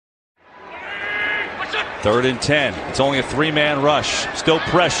3rd and 10. It's only a 3-man rush. Still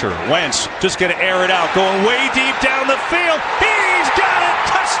pressure. Wentz just going to air it out. Going way deep down the field. He's got it.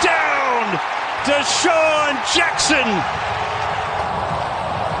 Touchdown. Desean Jackson.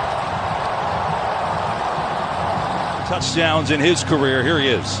 Touchdowns in his career. Here he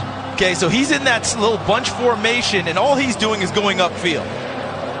is. Okay, so he's in that little bunch formation, and all he's doing is going upfield.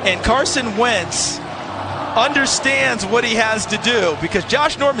 And Carson Wentz understands what he has to do because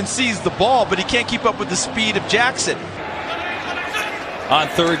Josh Norman sees the ball, but he can't keep up with the speed of Jackson. On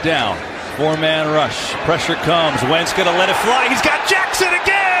 3rd down, 4-man rush. Pressure comes. Wentz going to let it fly. He's got Jackson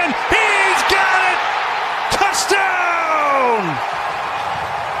again. He's got it. Touchdown.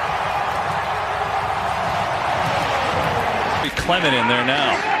 Clement in there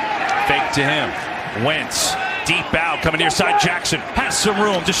now. Fake to him. Wentz deep out, coming near side. Jackson has some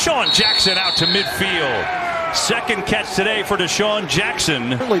room. Desean Jackson out to midfield. 2nd catch today for Desean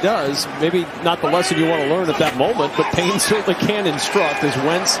Jackson. It certainly does. Maybe not the lesson you want to learn at that moment, but Payne certainly can instruct as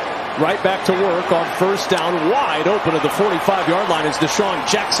Wentz right back to work on 1st down, wide open at the 45-yard line is Desean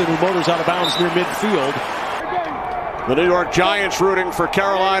Jackson, who motors out of bounds near midfield. The New York Giants rooting for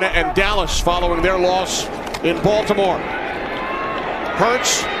Carolina and Dallas following their loss in Baltimore.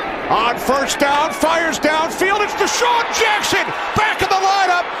 Hurts on 1st down, fires downfield. It's Desean Jackson back in the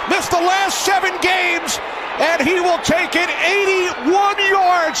lineup. Missed the last 7 games, and he will take it 81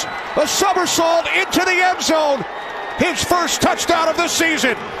 yards. A somersault into the end zone. His first touchdown of the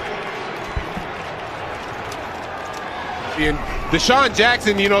season. And Desean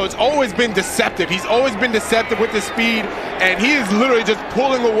Jackson, you know, has always been deceptive. He's always been deceptive with the speed, and he is literally just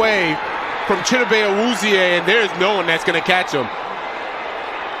pulling away from Chidobe Awuzie, and there's no one that's going to catch him.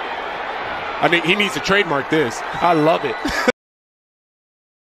 I mean, he needs to trademark this. I love it.